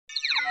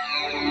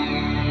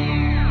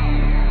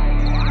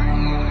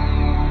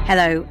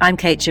Hello, I'm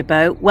Kate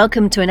Gerbeau.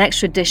 Welcome to an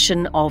extra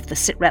edition of the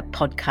SitRep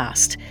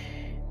podcast.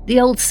 The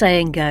old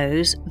saying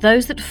goes,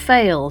 those that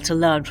fail to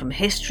learn from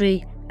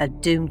history are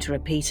doomed to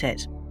repeat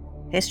it.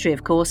 History,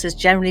 of course, is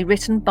generally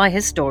written by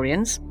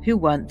historians who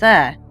weren't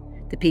there.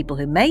 The people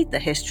who made the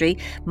history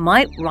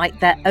might write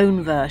their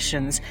own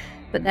versions,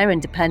 but their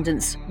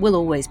independence will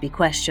always be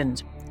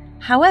questioned.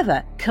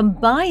 However,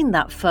 combine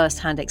that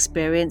first-hand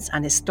experience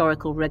and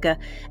historical rigour,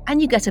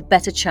 and you get a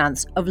better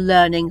chance of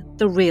learning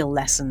the real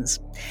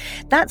lessons.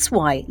 That's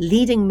why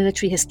leading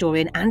military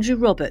historian Andrew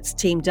Roberts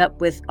teamed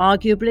up with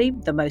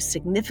arguably the most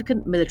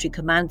significant military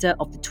commander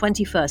of the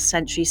 21st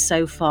century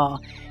so far,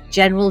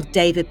 General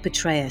David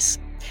Petraeus.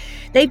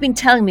 They've been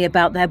telling me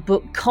about their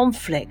book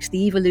Conflict,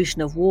 the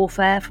Evolution of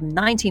Warfare from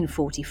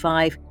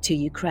 1945 to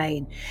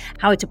Ukraine,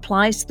 how it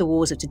applies to the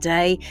wars of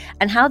today,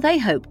 and how they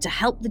hope to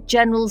help the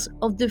generals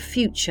of the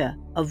future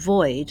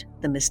avoid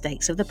the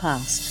mistakes of the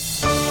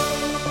past.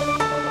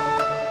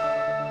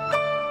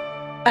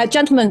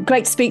 Gentlemen,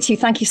 great to speak to you.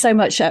 Thank you so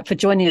much for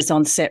joining us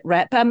on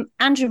SitRep.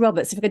 Andrew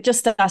Roberts, if I could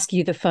just ask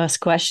you the first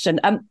question.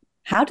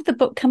 How did the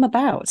book come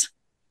about?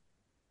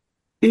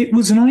 It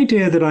was an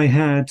idea that I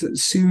had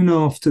soon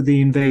after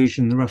the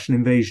Russian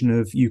invasion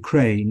of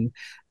Ukraine.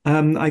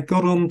 I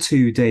got on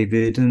to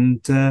David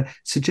and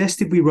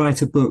suggested we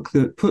write a book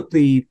that put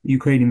the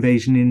Ukraine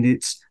invasion in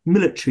its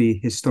military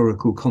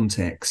historical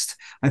context.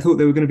 I thought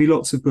there were going to be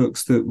lots of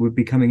books that would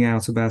be coming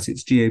out about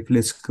its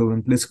geopolitical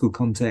and political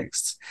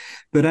contexts.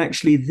 But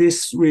actually,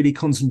 this really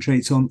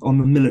concentrates on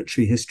the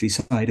military history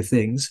side of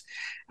things.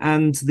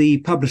 And the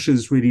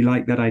publishers really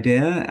liked that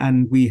idea.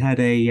 And we had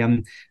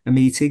a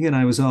meeting, and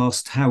I was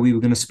asked how we were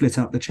going to split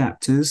up the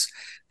chapters.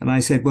 And I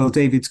said, well,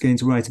 David's going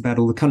to write about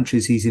all the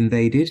countries he's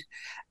invaded.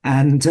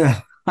 And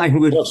I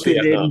would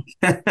fill in,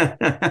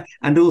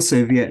 and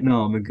also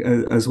Vietnam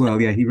as well.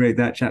 Yeah, he wrote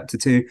that chapter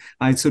too.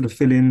 I'd sort of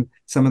fill in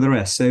some of the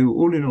rest. So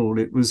all in all,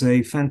 it was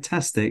a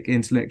fantastic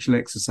intellectual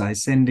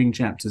exercise, sending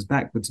chapters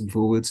backwards and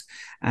forwards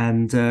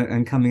and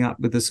coming up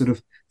with a sort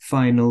of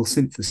final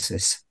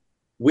synthesis.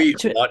 We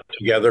got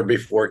together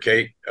before,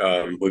 Kate.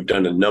 We've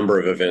done a number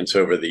of events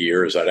over the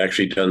years. I'd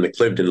actually done the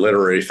Clifton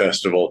Literary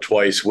Festival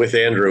twice with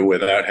Andrew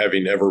without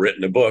having ever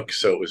written a book.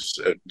 So it was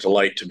a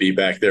delight to be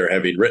back there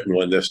having written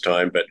one this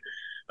time. But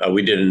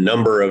we did a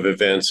number of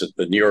events at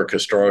the New York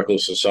Historical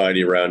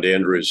Society around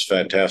Andrew's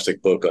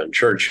fantastic book on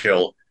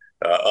Churchill.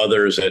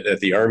 Others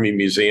at the Army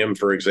Museum,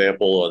 for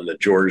example, on the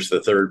George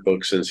III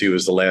book, since he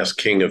was the last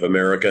king of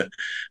America,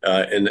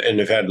 and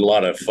have had a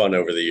lot of fun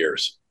over the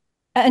years.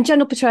 And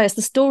General Petraeus,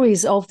 the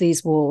stories of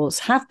these wars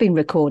have been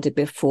recorded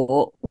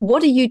before.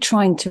 What are you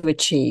trying to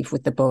achieve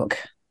with the book?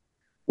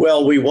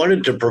 Well, we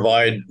wanted to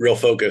provide real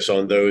focus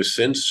on those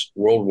since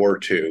World War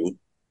II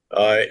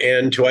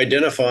and to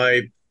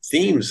identify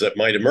themes that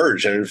might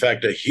emerge. And in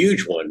fact, a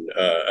huge one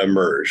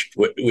emerged.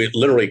 It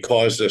literally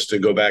caused us to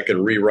go back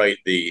and rewrite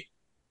the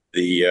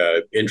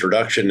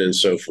introduction and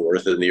so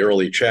forth in the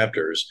early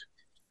chapters,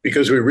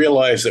 because we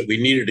realized that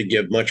we needed to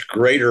give much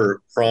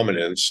greater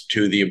prominence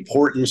to the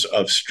importance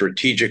of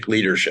strategic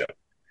leadership,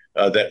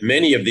 that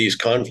many of these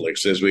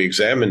conflicts, as we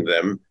examined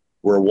them,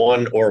 were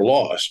won or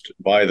lost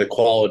by the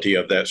quality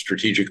of that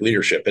strategic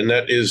leadership. And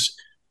that is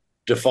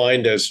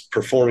defined as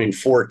performing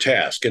 4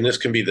 tasks. And this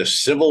can be the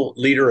civil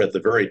leader at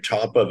the very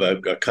top of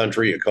a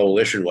country, a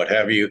coalition, what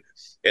have you,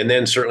 and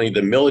then certainly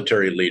the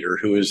military leader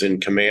who is in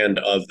command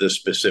of the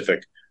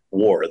specific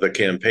war, the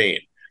campaign.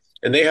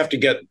 And they have to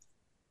get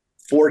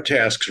 4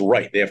 tasks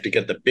right. They have to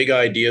get the big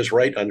ideas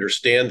right,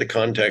 understand the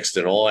context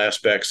in all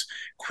aspects,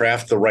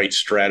 craft the right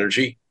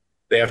strategy.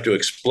 They have to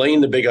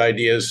explain the big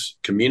ideas,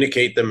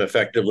 communicate them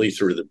effectively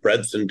through the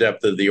breadth and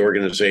depth of the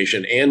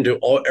organization and to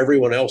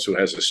everyone else who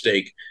has a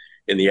stake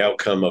in the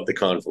outcome of the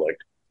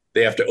conflict.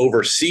 They have to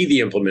oversee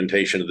the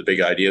implementation of the big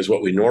ideas,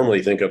 what we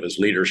normally think of as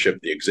leadership,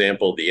 the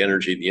example, the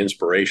energy, the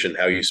inspiration,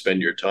 how you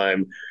spend your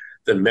time,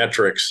 the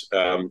metrics,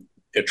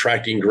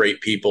 attracting great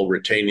people,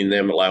 retaining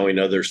them, allowing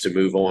others to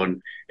move on.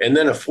 And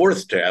then a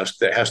 4th task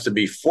that has to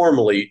be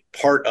formally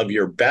part of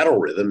your battle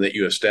rhythm that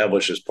you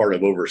establish as part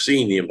of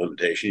overseeing the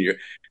implementation,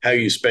 how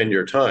you spend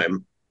your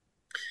time,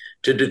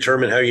 to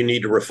determine how you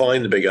need to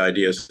refine the big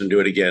ideas and do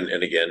it again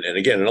and again and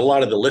again. And a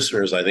lot of the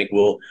listeners, I think,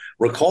 will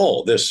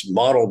recall this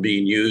model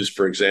being used,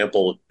 for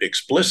example,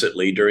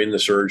 explicitly during the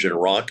surge in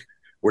Iraq,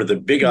 where the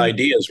big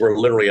ideas were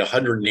literally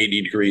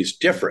 180 degrees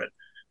different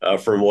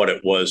from what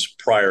it was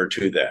prior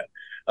to that.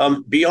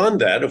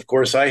 Beyond that, of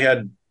course, I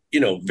had,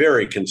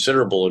 very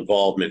considerable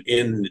involvement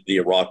in the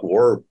Iraq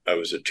War. I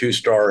was a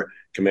 2-star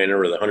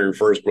commander of the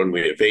 101st when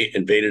we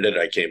invaded it.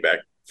 I came back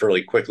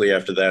fairly quickly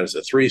after that as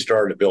a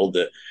 3-star to build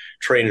the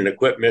train and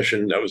equip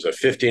mission. That was a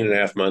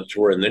 15.5-month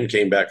tour, and then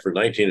came back for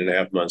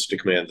 19.5 months to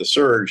command the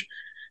surge,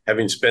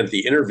 having spent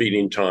the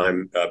intervening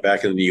time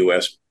back in the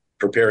U.S.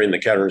 preparing the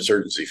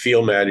counter-insurgency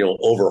field manual,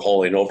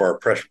 overhauling all of our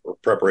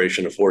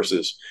preparation of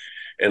forces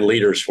and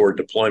leaders for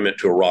deployment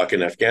to Iraq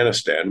and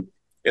Afghanistan.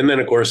 And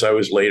then, of course, I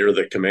was later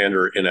the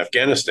commander in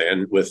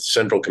Afghanistan with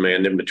Central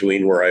Command in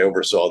between, where I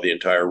oversaw the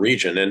entire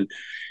region. And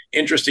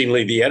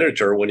interestingly, the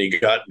editor, when he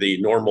got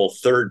the normal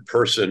third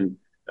person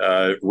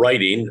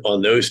writing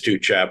on those two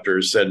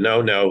chapters, said,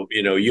 no,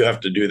 you have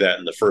to do that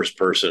in the first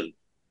person.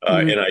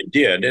 And I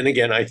did. And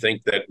again, I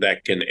think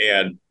that can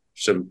add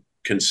some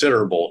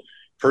considerable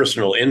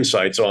personal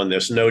insights on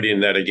this,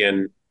 noting that,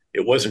 again,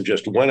 it wasn't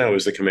just when I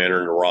was the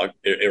commander in Iraq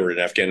or in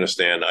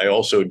Afghanistan. I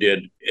also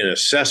did an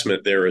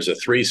assessment there as a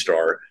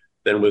 3-star,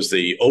 then was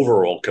the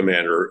overall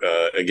commander,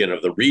 again,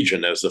 of the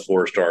region as the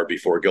 4-star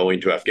before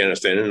going to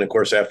Afghanistan. And of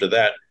course, after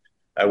that,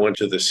 I went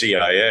to the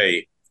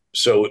CIA.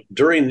 So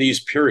during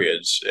these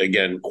periods,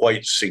 again,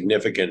 quite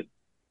significant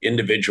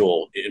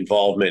individual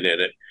involvement in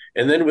it.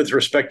 And then with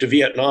respect to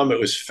Vietnam, it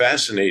was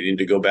fascinating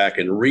to go back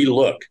and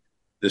relook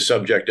the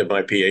subject of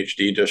my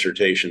PhD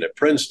dissertation at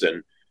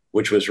Princeton,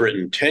 which was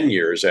written 10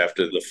 years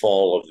after the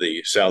fall of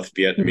the South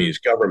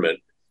Vietnamese government.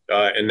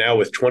 And now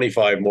with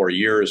 25 more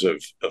years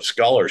of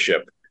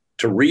scholarship,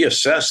 to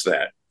reassess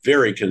that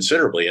very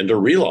considerably and to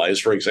realize,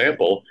 for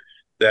example,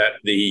 that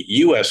the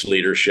U.S.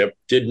 leadership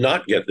did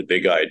not get the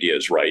big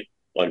ideas right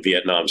on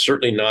Vietnam,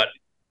 certainly not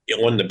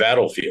on the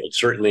battlefield,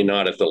 certainly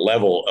not at the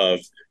level of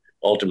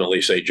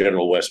ultimately, say,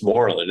 General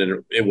Westmoreland.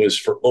 And it was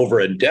for over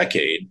a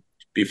decade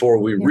before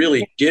we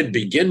really did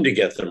begin to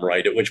get them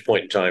right, at which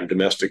point in time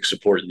domestic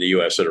support in the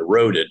U.S. had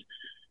eroded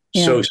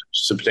so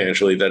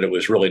substantially that it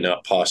was really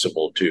not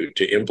possible to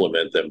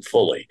implement them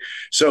fully.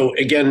 So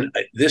again,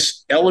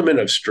 this element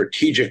of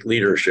strategic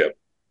leadership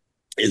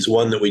is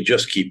one that we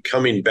just keep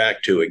coming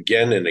back to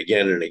again and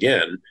again and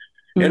again.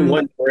 And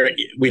one where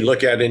we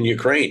look at in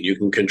Ukraine, you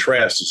can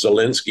contrast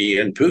Zelensky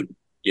and Putin,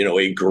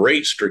 a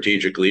great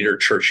strategic leader,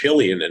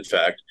 Churchillian, in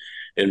fact,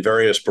 in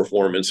various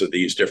performance of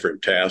these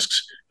different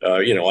tasks.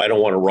 I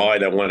don't want to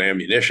ride, I want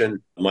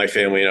ammunition. My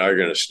family and I are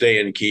going to stay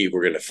in Kyiv.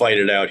 We're going to fight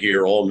it out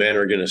here. All men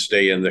are going to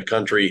stay in the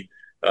country,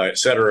 et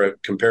cetera,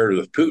 compared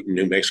with Putin,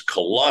 who makes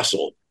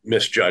colossal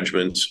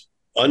misjudgments,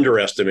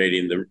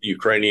 underestimating the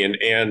Ukrainian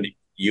and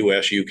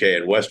US, UK,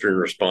 and Western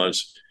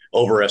response,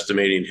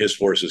 overestimating his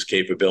forces'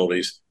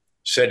 capabilities,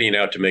 setting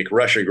out to make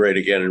Russia great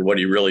again. And what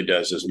he really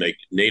does is make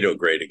NATO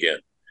great again.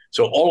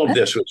 So all of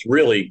this was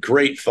really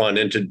great fun.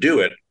 And to do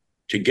it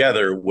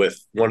together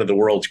with one of the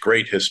world's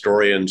great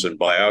historians and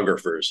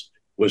biographers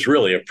was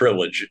really a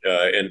privilege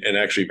and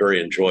actually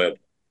very enjoyable.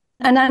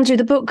 And Andrew,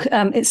 the book,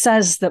 it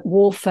says that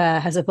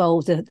warfare has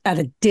evolved at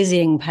a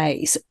dizzying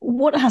pace.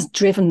 What has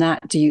driven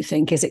that, do you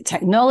think? Is it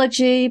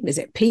technology? Is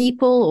it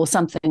people or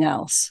something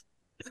else?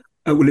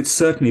 Well, it's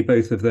certainly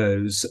both of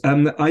those.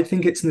 I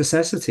think it's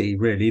necessity,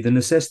 really. The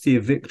necessity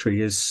of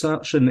victory is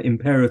such an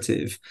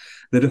imperative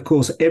that, of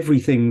course,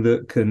 everything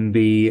that can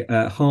be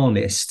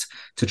harnessed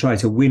to try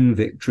to win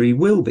victory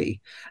will be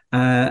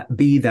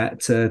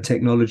that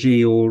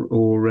technology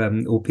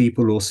or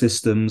people or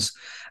systems.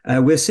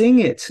 We're seeing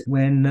it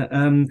when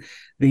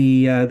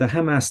the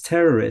Hamas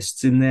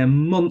terrorists, in their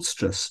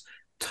monstrous,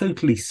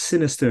 totally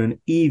sinister and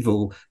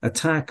evil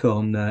attack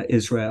on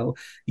Israel,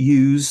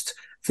 used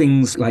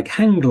things like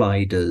hang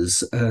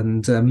gliders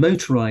and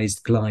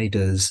motorized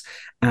gliders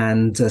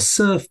and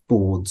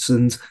surfboards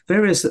and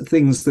various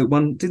things that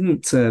one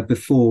didn't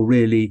before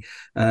really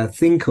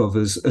think of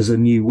as a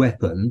new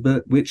weapon,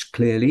 but which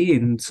clearly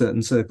in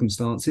certain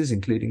circumstances,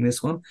 including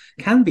this one,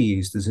 can be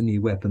used as a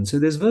new weapon. So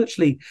there's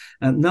virtually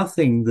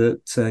nothing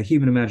that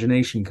human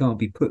imagination can't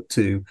be put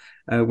to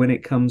when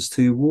it comes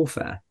to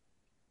warfare.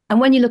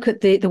 And when you look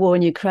at the war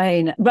in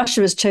Ukraine,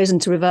 Russia has chosen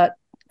to revert,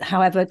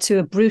 however, to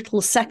a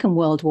brutal Second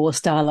World War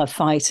style of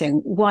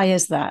fighting. Why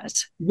is that?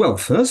 Well,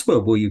 First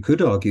World War, you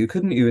could argue,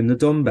 couldn't you, in the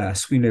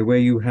Donbass, where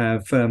you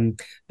have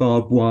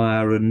barbed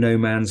wire and no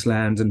man's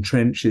land and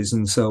trenches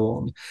and so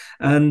on.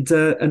 And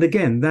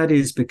again, that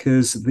is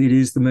because it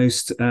is the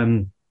most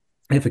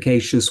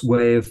efficacious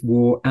way of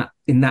war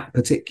in that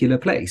particular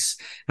place.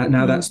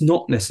 Now, that's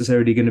not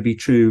necessarily going to be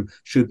true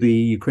should the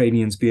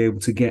Ukrainians be able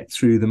to get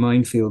through the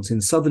minefields in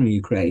southern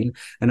Ukraine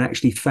and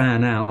actually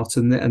fan out,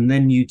 and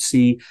then you'd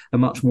see a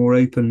much more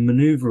open,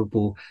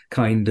 maneuverable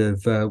kind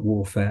of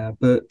warfare.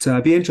 But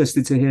I'd be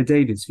interested to hear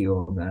David's view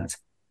on that.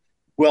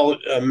 Well,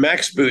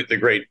 Max Boot, the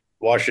great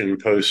Washington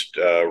Post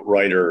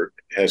writer,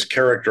 has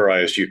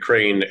characterized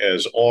Ukraine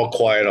as all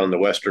quiet on the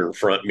Western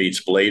Front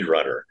meets Blade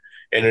Runner.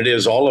 And it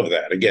is all of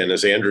that. Again,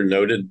 as Andrew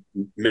noted,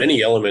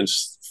 many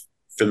elements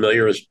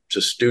familiar to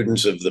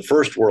students of the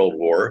First World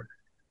War.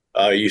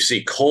 You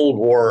see Cold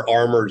War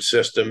armored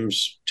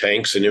systems,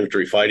 tanks and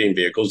infantry fighting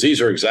vehicles.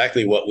 These are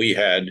exactly what we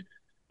had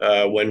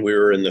when we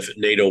were in the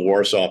NATO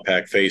Warsaw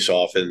Pact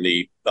face-off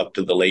up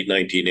to the late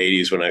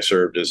 1980s when I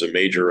served as a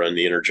major on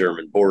the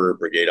Inter-German Border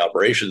Brigade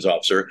Operations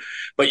Officer.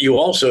 But you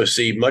also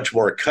see much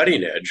more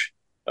cutting-edge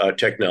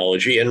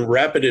technology and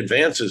rapid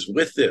advances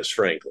with this,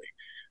 frankly.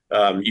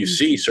 You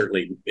see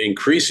certainly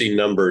increasing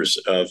numbers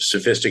of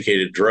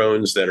sophisticated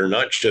drones that are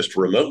not just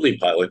remotely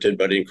piloted,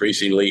 but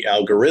increasingly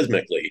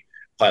algorithmically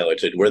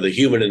piloted, where the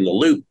human in the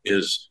loop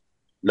is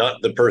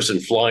not the person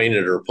flying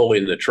it or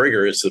pulling the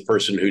trigger. It's the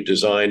person who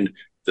designed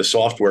the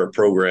software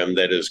program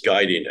that is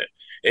guiding it.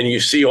 And you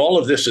see all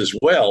of this as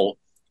well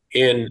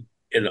in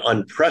an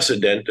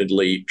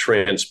unprecedentedly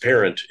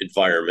transparent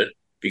environment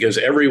because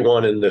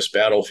everyone in this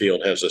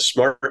battlefield has a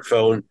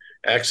smartphone,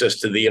 access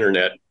to the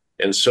internet,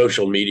 and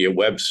social media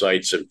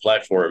websites and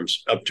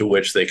platforms up to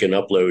which they can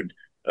upload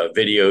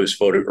videos,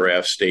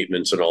 photographs,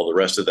 statements, and all the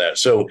rest of that.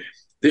 So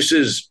this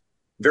is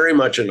very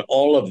much an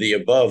all of the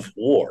above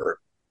war.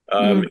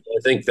 I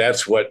think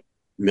that's what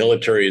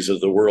militaries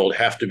of the world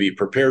have to be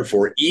prepared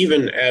for,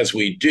 even as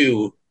we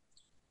do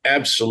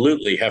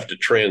absolutely have to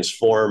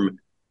transform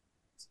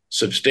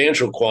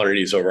substantial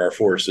quantities of our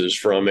forces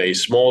from a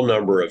small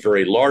number of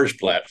very large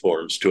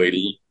platforms to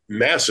a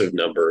massive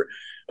number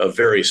of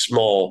very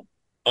small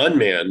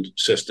unmanned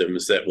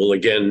systems that will,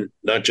 again,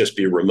 not just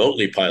be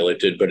remotely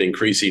piloted, but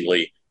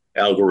increasingly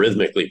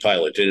algorithmically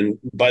piloted. And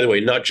by the way,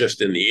 not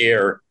just in the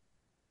air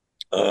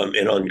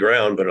and on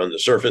ground, but on the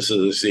surface of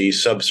the sea,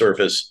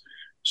 subsurface,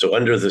 so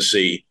under the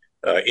sea,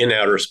 in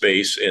outer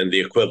space, and the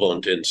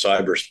equivalent in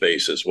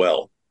cyberspace as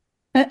well.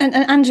 And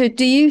Andrew,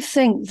 do you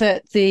think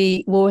that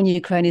the war in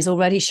Ukraine is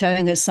already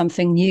showing us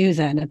something new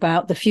then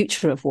about the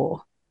future of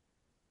war?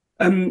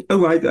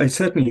 I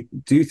certainly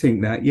do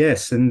think that,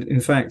 yes. And in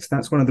fact,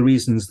 that's one of the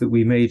reasons that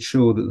we made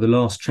sure that the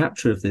last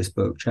chapter of this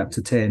book,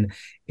 chapter 10,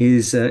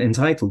 is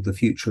entitled The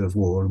Future of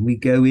War. And we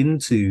go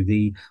into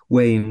the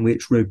way in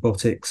which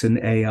robotics and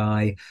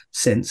AI,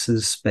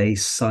 sensors,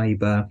 space,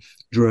 cyber,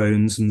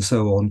 drones, and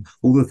so on,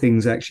 all the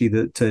things actually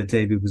that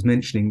David was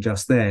mentioning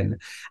just then,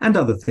 and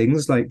other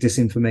things like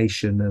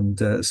disinformation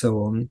and so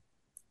on,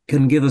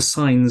 can give us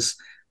signs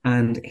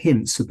and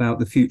hints about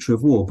the future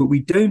of war. But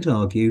we don't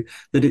argue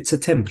that it's a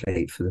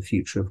template for the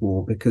future of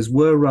war, because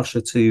were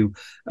Russia to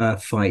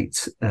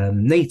fight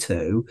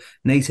NATO,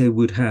 NATO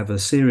would have a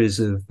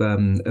series of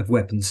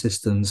weapon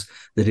systems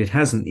that it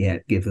hasn't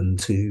yet given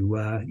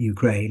to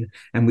Ukraine,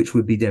 and which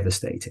would be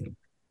devastating.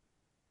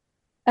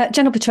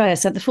 General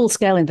Petraeus said the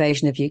full-scale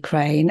invasion of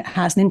Ukraine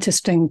has an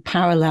interesting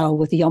parallel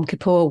with the Yom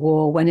Kippur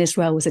War, when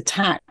Israel was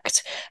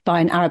attacked by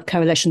an Arab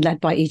coalition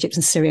led by Egypt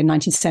and Syria in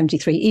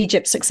 1973.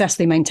 Egypt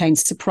successfully maintained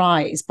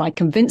surprise by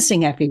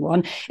convincing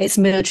everyone its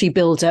military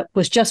build-up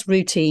was just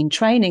routine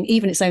training.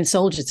 Even its own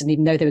soldiers didn't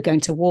even know they were going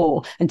to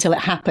war until it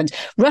happened.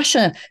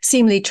 Russia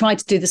seemingly tried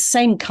to do the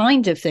same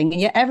kind of thing,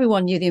 and yet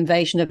everyone knew the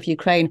invasion of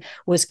Ukraine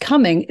was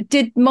coming.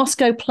 Did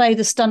Moscow play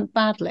the stunt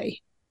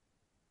badly?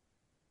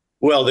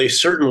 Well, they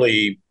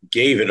certainly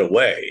gave it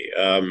away.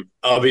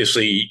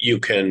 Obviously, you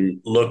can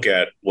look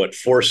at what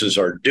forces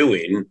are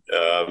doing.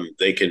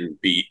 They can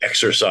be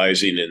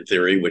exercising in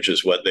theory, which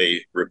is what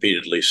they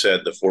repeatedly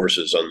said the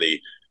forces on the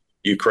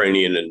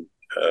Ukrainian and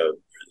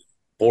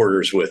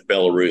borders with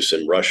Belarus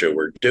and Russia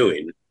were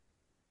doing.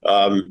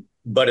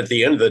 But at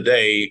the end of the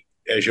day,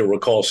 as you'll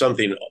recall,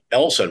 something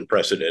else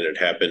unprecedented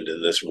happened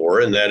in this war,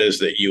 and that is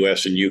that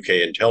US and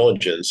UK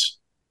intelligence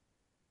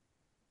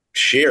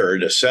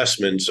shared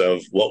assessments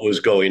of what was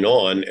going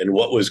on and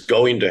what was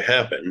going to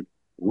happen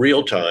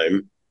real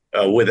time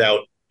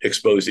without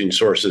exposing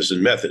sources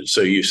and methods.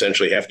 So you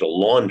essentially have to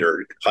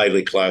launder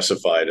highly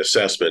classified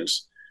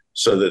assessments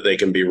so that they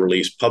can be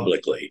released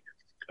publicly.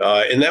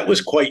 And that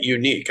was quite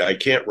unique. I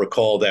can't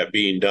recall that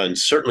being done,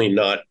 certainly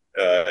not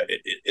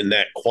in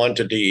that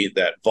quantity,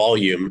 that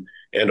volume,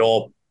 and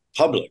all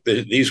public.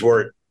 These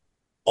weren't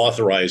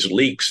authorized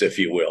leaks, if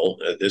you will.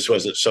 This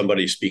wasn't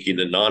somebody speaking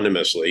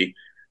anonymously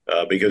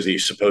because he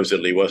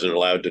supposedly wasn't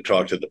allowed to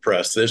talk to the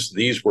press.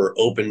 These were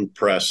open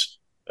press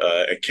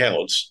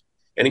accounts.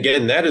 And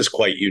again, that is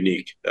quite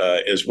unique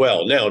as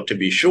well. Now, to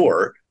be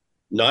sure,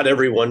 not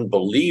everyone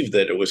believed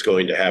that it was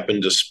going to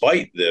happen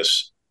despite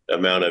this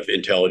amount of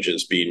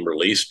intelligence being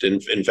released. In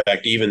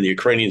fact, even the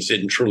Ukrainians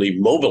didn't truly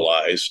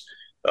mobilize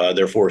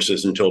their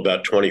forces until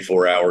about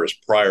 24 hours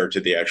prior to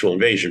the actual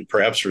invasion,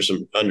 perhaps for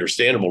some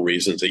understandable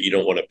reasons that you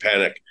don't want to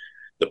panic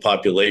the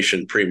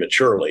population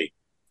prematurely.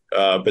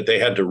 But they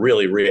had to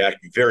really react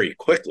very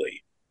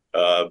quickly,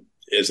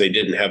 as they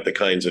didn't have the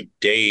kinds of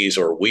days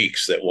or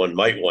weeks that one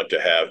might want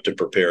to have to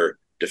prepare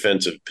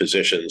defensive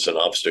positions and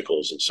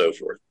obstacles and so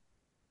forth.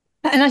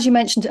 And as you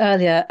mentioned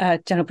earlier,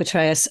 General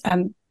Petraeus,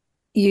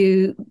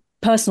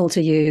 personal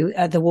to you,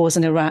 the wars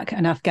in Iraq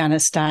and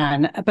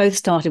Afghanistan both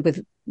started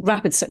with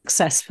rapid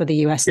success for the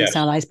US and its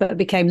allies, but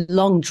became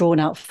long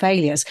drawn-out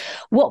failures.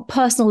 What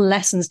personal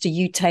lessons do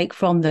you take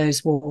from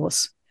those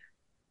wars?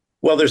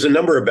 Well, there's a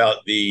number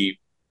about the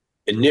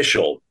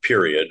initial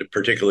period,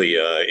 particularly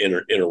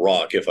in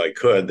Iraq, if I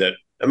could, that,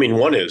 I mean,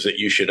 one is that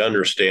you should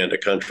understand a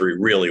country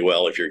really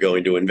well if you're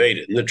going to invade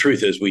it. And the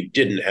truth is we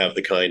didn't have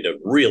the kind of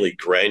really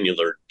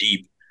granular,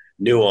 deep,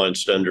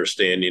 nuanced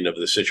understanding of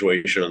the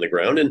situation on the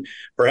ground. And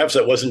perhaps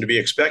that wasn't to be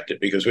expected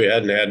because we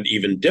hadn't had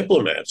even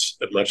diplomats,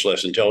 much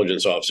less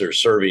intelligence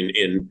officers, serving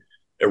in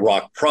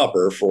Iraq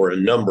proper for a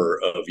number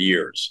of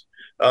years.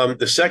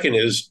 The second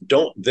is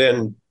don't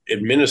then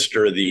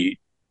administer the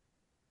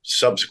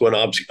subsequent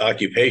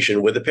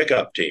occupation with a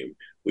pickup team.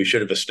 We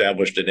should have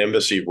established an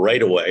embassy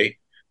right away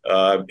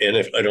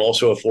and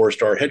also a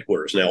four-star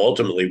headquarters. Now,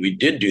 ultimately, we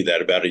did do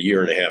that about a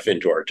year and a half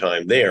into our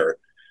time there.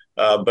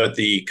 But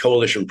the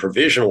Coalition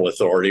Provisional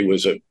Authority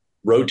was a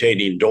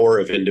rotating door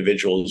of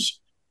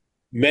individuals,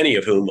 many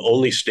of whom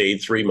only stayed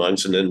 3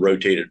 months and then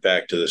rotated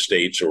back to the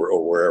States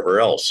or wherever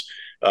else.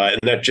 And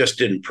that just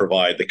didn't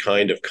provide the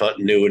kind of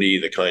continuity,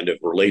 the kind of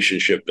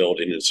relationship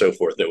building and so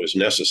forth that was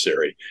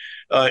necessary.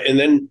 And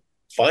then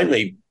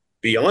finally,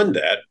 beyond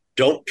that,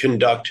 don't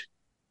conduct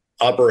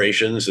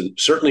operations and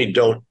certainly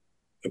don't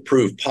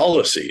approve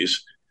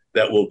policies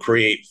that will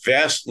create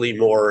vastly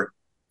more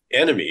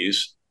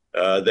enemies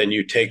than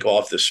you take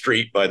off the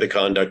street by the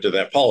conduct of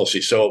that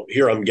policy. So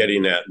here I'm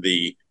getting at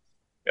the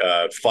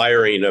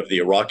firing of the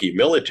Iraqi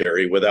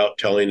military without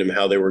telling them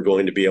how they were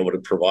going to be able to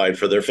provide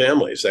for their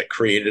families. That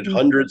created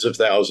hundreds of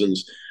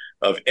thousands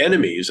of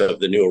enemies of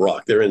the new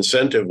Iraq. Their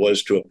incentive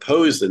was to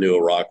oppose the new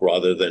Iraq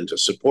rather than to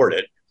support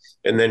it.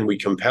 And then we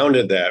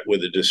compounded that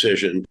with a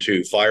decision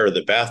to fire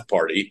the Ba'ath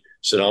Party,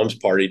 Saddam's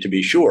party, to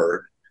be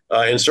sure.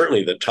 And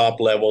certainly the top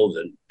level,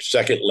 the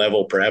second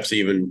level, perhaps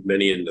even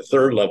many in the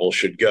third level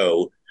should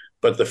go.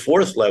 But the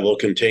fourth level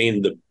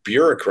contained the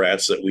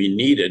bureaucrats that we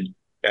needed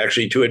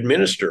actually to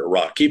administer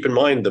Iraq. Keep in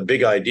mind, the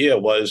big idea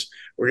was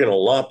we're going to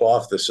lop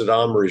off the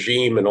Saddam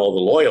regime and all the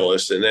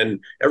loyalists, and then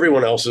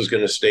everyone else is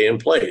going to stay in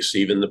place.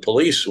 Even the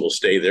police will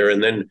stay there,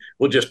 and then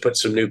we'll just put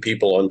some new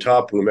people on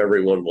top whom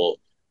everyone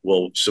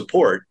will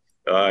support,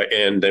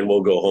 and then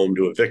we'll go home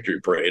to a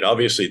victory parade.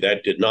 Obviously,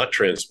 that did not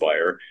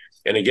transpire.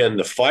 And again,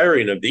 the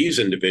firing of these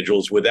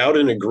individuals without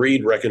an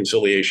agreed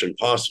reconciliation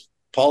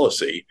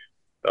policy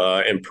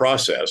and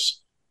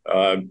process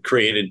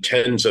created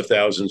tens of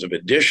thousands of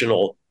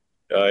additional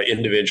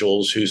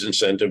individuals whose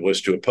incentive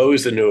was to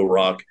oppose the new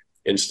Iraq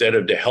instead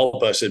of to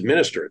help us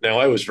administer it. Now,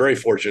 I was very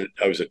fortunate.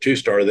 I was a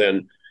two-star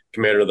then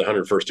commander of the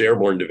 101st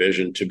Airborne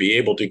Division to be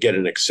able to get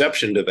an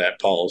exception to that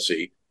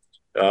policy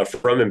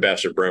from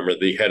Ambassador Bremer,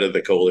 the head of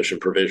the Coalition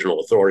Provisional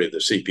Authority, the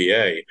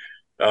CPA.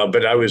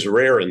 But I was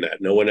rare in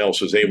that. No one else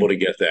was able to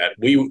get that.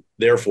 We,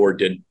 therefore,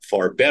 did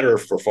far better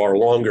for far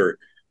longer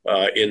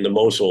in the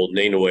Mosul,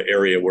 Nainawa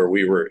area where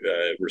we were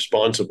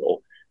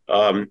responsible.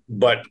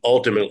 But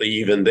ultimately,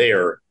 even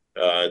there,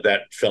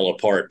 that fell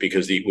apart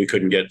because we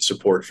couldn't get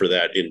support for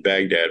that in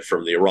Baghdad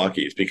from the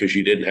Iraqis because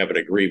you didn't have an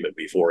agreement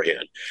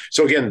beforehand.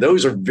 So again,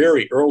 those are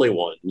very early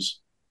ones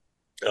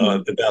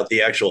about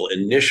the actual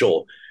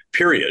initial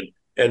period.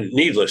 And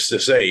needless to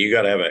say, you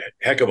got to have a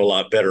heck of a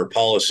lot better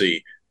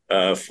policy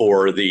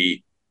for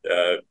the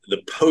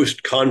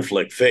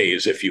post-conflict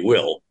phase, if you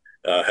will,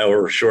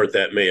 however short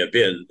that may have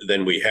been,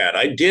 than we had.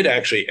 I did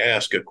actually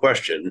ask a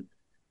question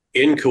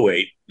in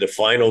Kuwait, the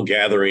final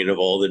gathering of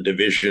all the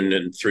division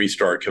and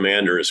three-star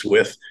commanders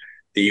with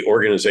the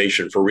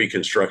Organization for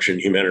Reconstruction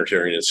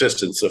Humanitarian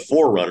Assistance, the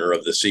forerunner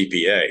of the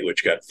CPA,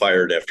 which got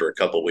fired after a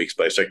couple of weeks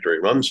by Secretary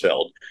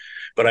Rumsfeld.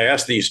 But I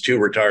asked these two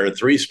retired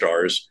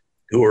three-stars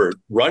who are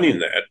running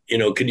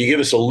that, could you give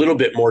us a little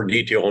bit more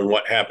detail on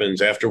what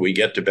happens after we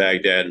get to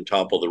Baghdad and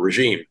topple the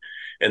regime?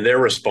 And their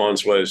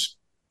response was,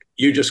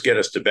 you just get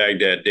us to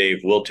Baghdad,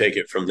 Dave, we'll take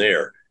it from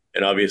there.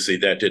 And obviously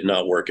that did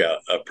not work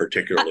out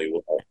particularly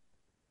well.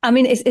 I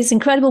mean, it's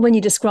incredible when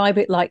you describe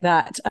it like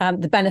that,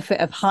 the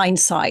benefit of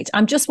hindsight.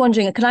 I'm just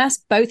wondering, can I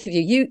ask both of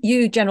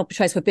you, General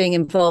Petraeus, for being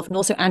involved, and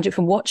also Andrew,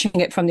 from watching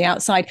it from the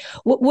outside,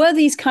 were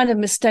these kind of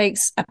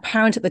mistakes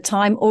apparent at the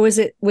time, or is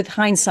it with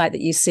hindsight that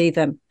you see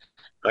them?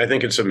 I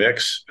think it's a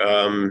mix.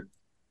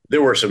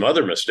 There were some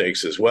other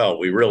mistakes as well.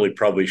 We really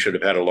probably should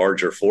have had a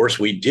larger force.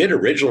 We did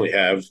originally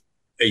have,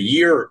 a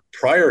year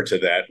prior to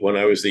that, when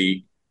I was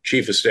the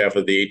Chief of Staff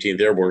of the 18th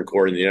Airborne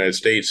Corps in the United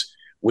States,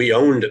 we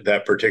owned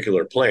that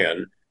particular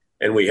plan.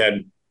 And we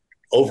had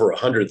over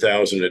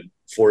 100,000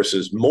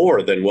 forces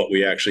more than what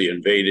we actually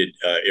invaded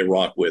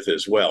Iraq with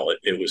as well.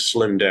 It was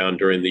slimmed down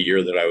during the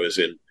year that I was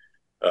in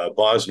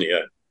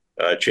Bosnia,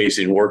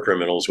 chasing war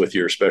criminals with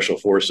your special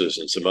forces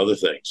and some other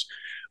things.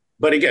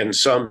 But again,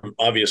 some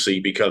obviously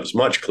becomes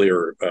much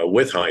clearer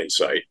with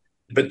hindsight.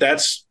 But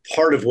that's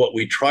part of what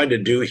we try to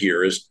do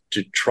here, is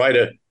to try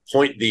to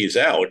point these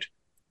out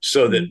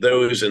so that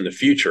those in the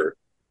future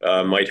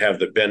might have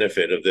the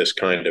benefit of this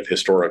kind of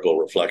historical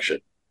reflection.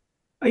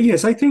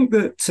 Yes, I think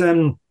that,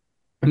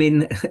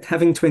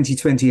 having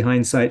 2020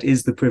 hindsight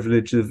is the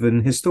privilege of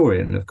an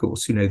historian, of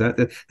course.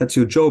 That's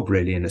your job,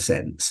 really, in a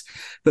sense.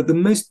 But the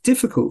most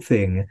difficult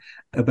thing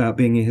about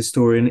being a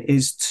historian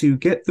is to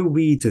get the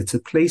reader to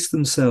place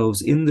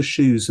themselves in the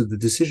shoes of the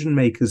decision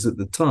makers at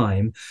the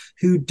time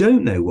who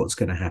don't know what's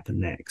going to happen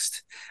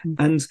next.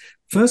 And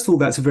first of all,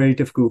 that's a very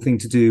difficult thing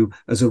to do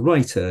as a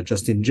writer,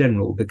 just in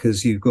general,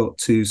 because you've got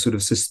to sort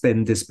of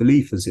suspend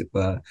disbelief, as it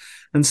were.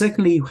 And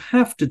secondly, you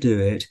have to do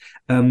it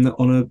on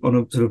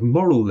a sort of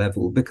moral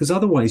level, because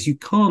otherwise you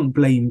can't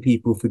blame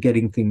people for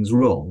getting things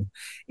wrong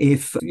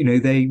if,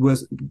 they were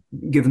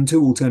given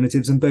two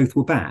alternatives and both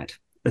were bad,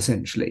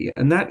 essentially.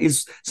 And that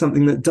is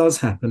something that does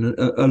happen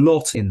a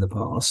lot in the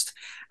past.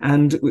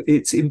 And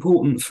it's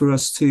important for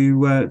us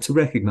to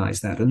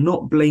recognize that and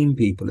not blame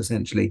people,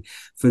 essentially,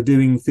 for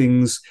doing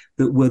things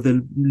that were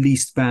the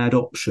least bad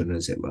option,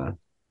 as it were.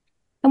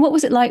 And what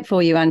was it like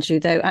for you, Andrew,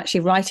 though,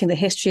 actually writing the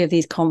history of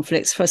these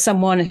conflicts for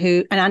someone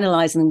and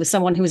analysing them with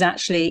someone who was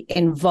actually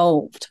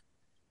involved?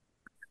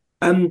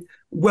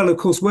 Well, of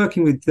course,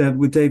 working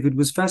with David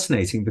was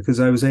fascinating because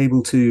I was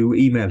able to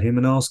email him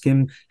and ask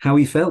him how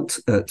he felt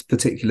at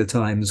particular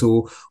times,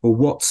 or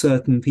what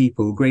certain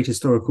people, great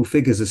historical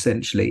figures,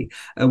 essentially,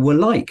 were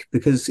like,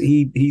 because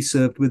he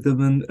served with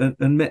them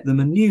and met them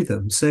and knew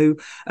them. So,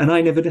 and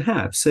I never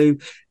have. So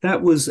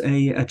that was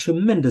a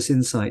tremendous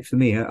insight for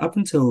me. Up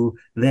until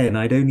then,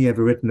 I'd only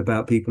ever written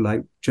about people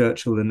like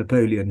Churchill and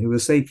Napoleon, who were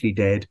safely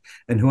dead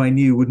and who I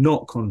knew would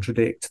not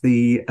contradict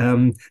the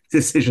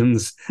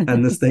decisions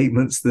and the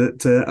statements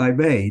that I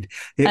made.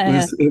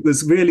 It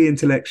was really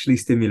intellectually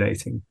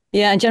stimulating.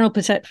 Yeah, and General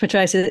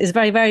Petraeus is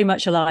very, very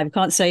much alive. You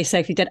can't say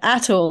safely dead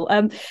at all.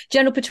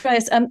 General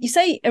Petraeus, you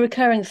say a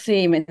recurring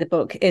theme in the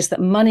book is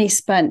that money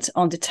spent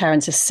on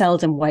deterrence is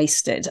seldom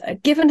wasted.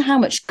 Given how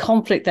much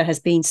conflict there has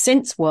been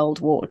since World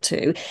War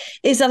II,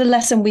 is that a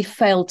lesson we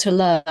failed to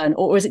learn,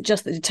 or is it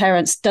just that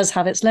deterrence does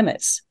have its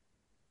limits?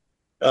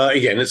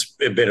 Again, it's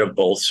a bit of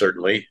both,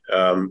 certainly.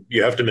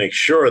 You have to make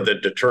sure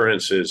that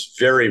deterrence is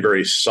very,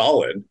 very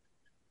solid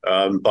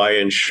by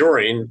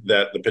ensuring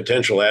that the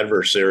potential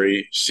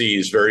adversary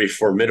sees very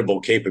formidable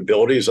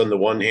capabilities on the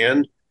one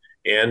hand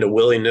and a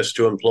willingness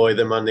to employ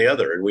them on the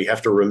other. And we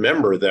have to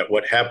remember that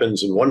what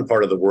happens in one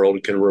part of the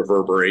world can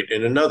reverberate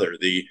in another.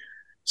 The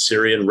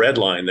Syrian red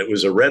line, that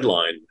was a red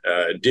line,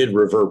 did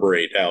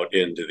reverberate out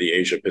into the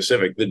Asia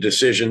Pacific. The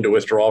decision to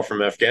withdraw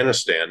from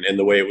Afghanistan and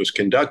the way it was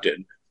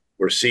conducted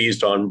were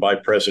seized on by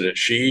President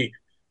Xi,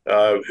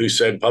 who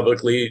said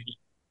publicly,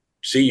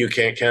 see, you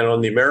can't count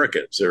on the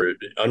Americans. They're an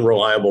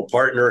unreliable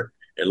partner,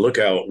 and look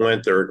how it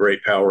went. They're a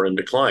great power in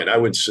decline. I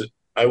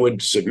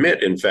would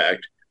submit, in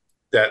fact,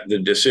 that the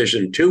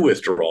decision to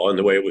withdraw and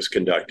the way it was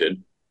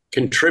conducted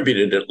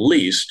contributed at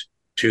least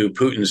to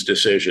Putin's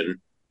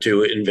decision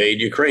to invade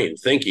Ukraine,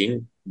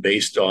 thinking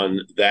based on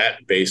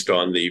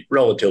the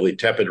relatively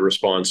tepid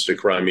response to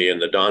Crimea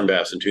and the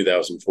Donbass in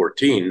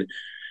 2014,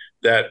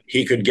 that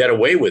he could get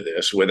away with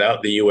this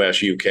without the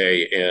US,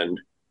 UK, and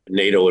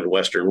NATO and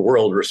Western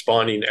world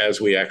responding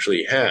as we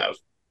actually have.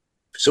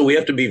 So we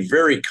have to be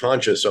very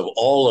conscious of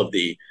all of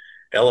the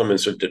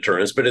elements of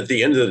deterrence. But at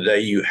the end of the day,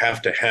 you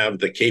have to have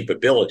the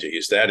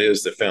capabilities. That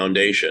is the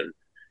foundation.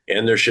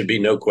 And there should be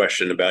no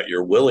question about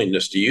your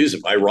willingness to use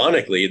them.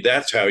 Ironically,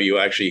 that's how you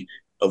actually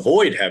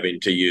avoid having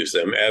to use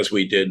them, as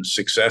we did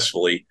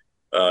successfully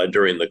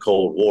during the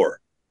Cold War.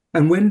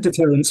 And when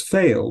deterrence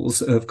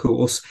fails, of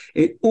course,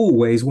 it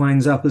always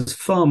winds up as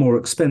far more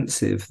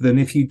expensive than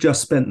if you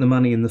just spent the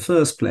money in the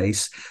first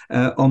place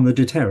on the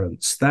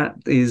deterrence. That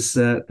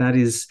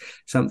is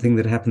something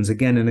that happens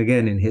again and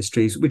again in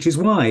history, which is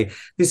why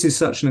this is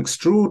such an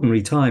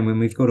extraordinary time when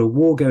we've got a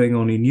war going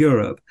on in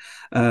Europe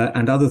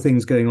and other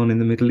things going on in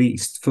the Middle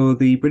East, for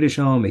the British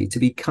Army to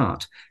be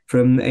cut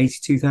from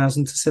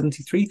 82,000 to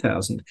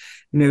 73,000.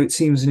 It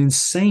seems an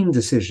insane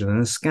decision and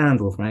a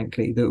scandal,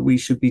 frankly, that we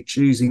should be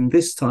choosing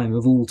this time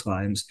of all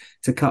times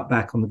to cut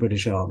back on the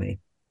British Army.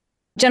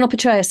 General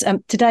Petraeus,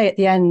 today at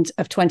the end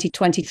of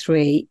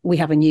 2023, we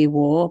have a new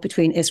war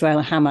between Israel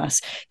and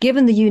Hamas.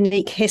 Given the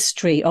unique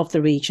history of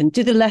the region,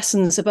 do the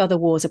lessons of other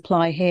wars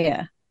apply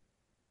here?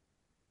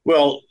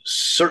 Well,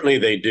 certainly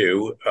they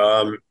do.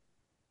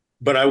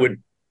 But I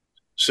would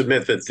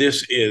submit that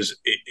this is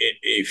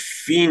a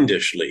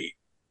fiendishly,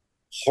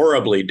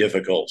 horribly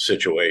difficult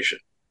situation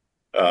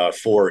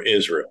for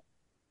Israel.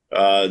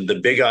 The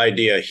big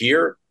idea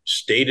here,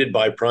 stated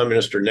by Prime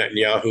Minister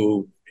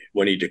Netanyahu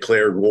when he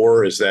declared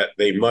war, is that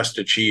they must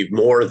achieve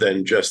more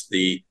than just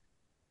the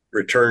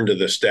return to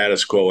the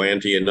status quo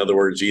ante. In other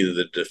words, either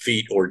the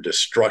defeat or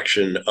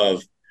destruction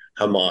of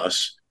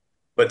Hamas.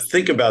 But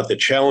think about the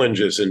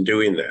challenges in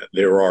doing that.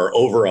 There are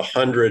over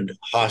 100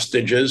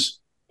 hostages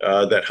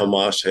that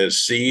Hamas has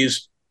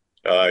seized.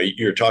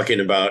 You're talking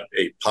about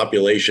a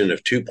population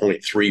of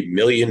 2.3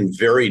 million,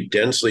 very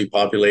densely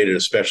populated,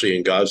 especially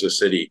in Gaza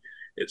City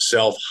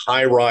itself,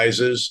 high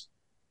rises.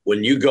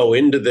 When you go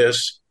into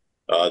this,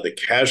 the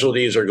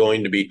casualties are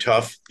going to be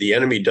tough. The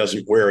enemy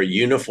doesn't wear a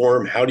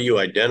uniform. How do you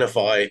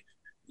identify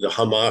the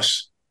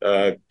Hamas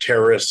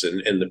terrorists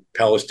and the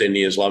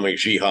Palestinian Islamic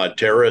Jihad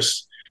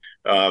terrorists?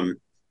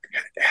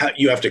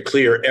 You have to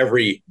clear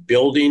every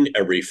building,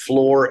 every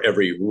floor,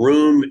 every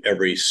room,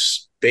 every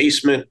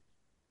basement,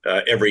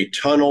 every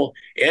tunnel,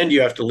 and you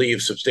have to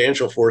leave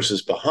substantial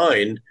forces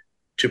behind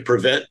to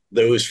prevent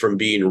those from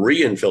being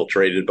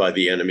re-infiltrated by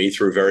the enemy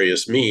through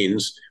various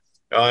means.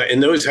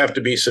 And those have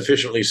to be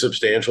sufficiently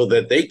substantial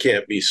that they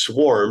can't be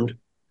swarmed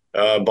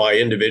by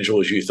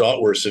individuals you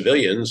thought were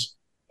civilians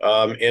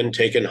and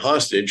taken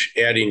hostage,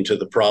 adding to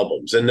the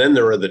problems. And then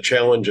there are the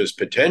challenges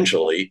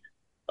potentially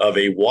of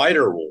a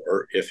wider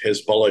war if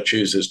Hezbollah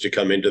chooses to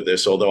come into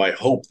this, although I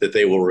hope that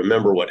they will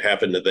remember what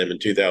happened to them in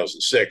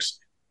 2006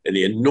 and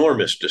the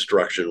enormous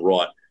destruction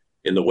wrought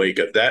in the wake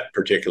of that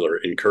particular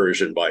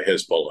incursion by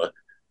Hezbollah.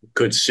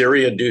 Could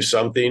Syria do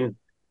something?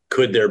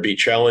 Could there be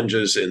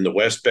challenges in the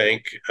West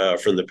Bank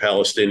from the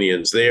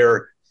Palestinians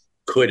there?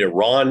 Could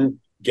Iran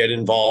get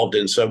involved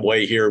in some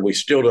way here? We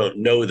still don't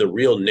know the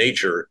real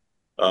nature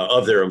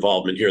of their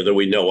involvement here, though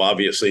we know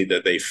obviously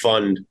that they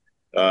fund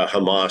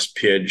Hamas,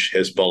 PIJ,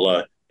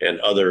 Hezbollah, and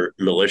other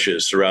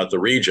militias throughout the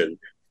region.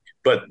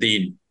 But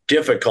the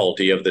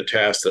difficulty of the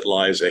task that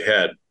lies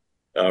ahead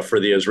for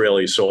the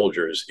Israeli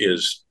soldiers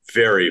is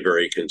very,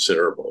 very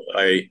considerable.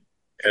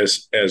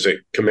 As a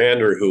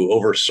commander who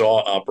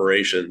oversaw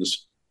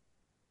operations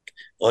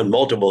on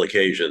multiple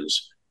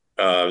occasions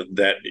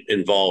that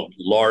involved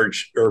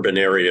large urban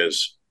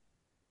areas,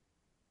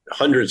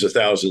 hundreds of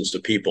thousands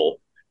of people,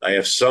 I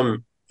have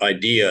some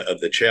idea of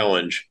the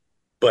challenge,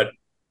 but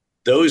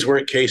those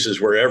weren't cases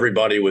where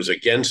everybody was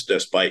against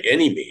us by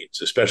any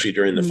means, especially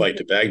during the fight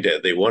to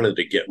Baghdad. They wanted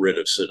to get rid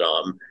of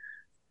Saddam,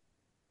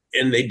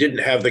 and they didn't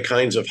have the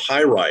kinds of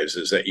high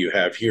rises that you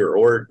have here,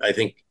 or I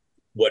think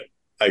what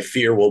I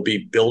fear will be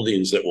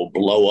buildings that will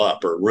blow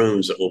up or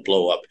rooms that will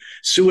blow up,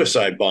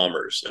 suicide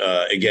bombers.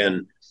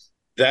 Again,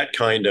 that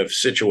kind of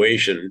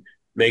situation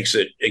makes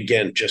it,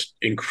 again, just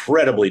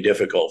incredibly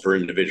difficult for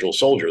individual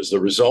soldiers. The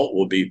result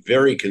will be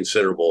very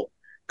considerable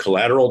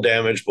collateral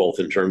damage, both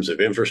in terms of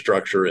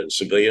infrastructure and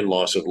civilian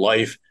loss of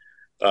life.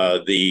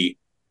 The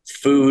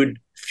food,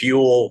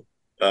 fuel,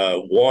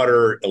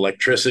 water,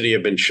 electricity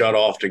have been shut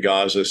off to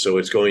Gaza, so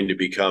it's going to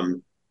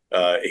become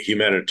a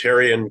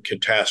humanitarian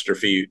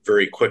catastrophe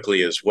very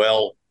quickly as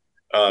well.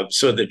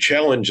 So the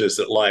challenges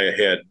that lie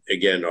ahead,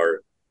 again,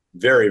 are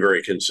very,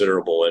 very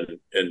considerable, and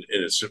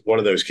it's one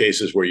of those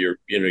cases where your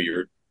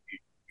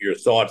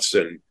thoughts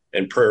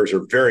and prayers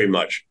are very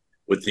much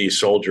with these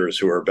soldiers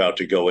who are about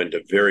to go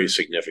into very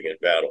significant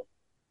battle.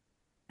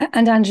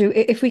 And Andrew,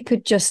 if we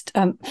could just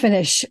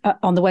finish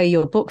on the way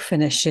your book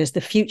finishes,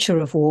 the future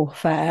of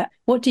warfare,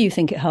 what do you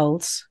think it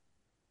holds?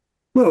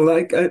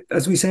 Well,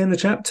 as we say in the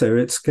chapter,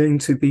 it's going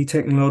to be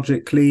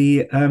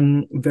technologically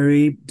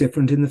very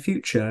different in the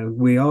future.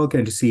 We are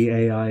going to see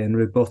AI and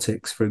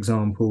robotics, for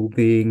example,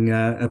 being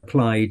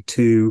applied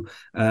to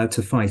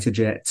fighter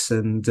jets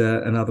and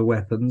other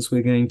weapons.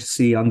 We're going to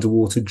see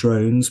underwater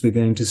drones. We're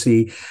going to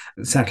see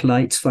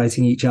satellites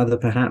fighting each other,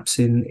 perhaps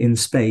in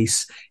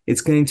space. It's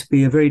going to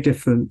be a very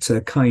different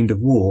kind of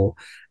war.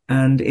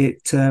 And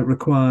it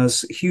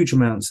requires huge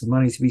amounts of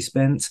money to be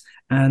spent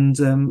and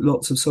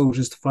lots of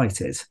soldiers to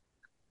fight it.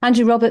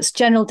 Andrew Roberts,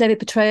 General David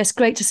Petraeus,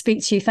 great to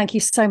speak to you. Thank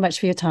you so much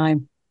for your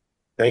time.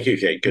 Thank you,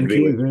 Kate. Good to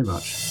be with you. Thank you very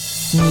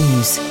much.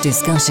 News,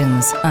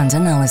 discussions and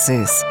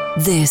analysis.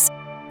 This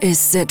is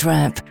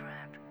SITREP